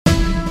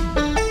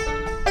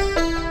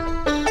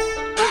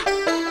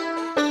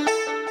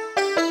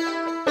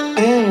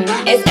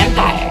It's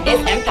empire.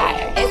 It's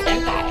empire. It's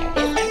empire.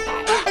 It's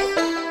empire.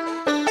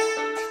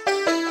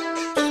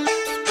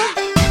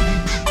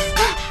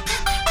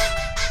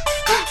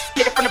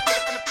 Get it from the.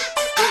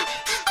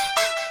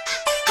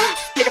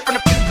 Get it from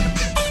the.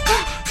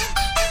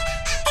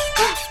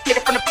 Get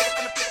it from the.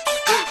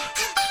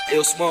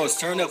 Yo, Smalls,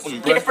 turn up on the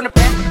Get it from the.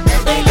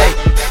 They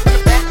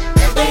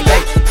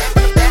late.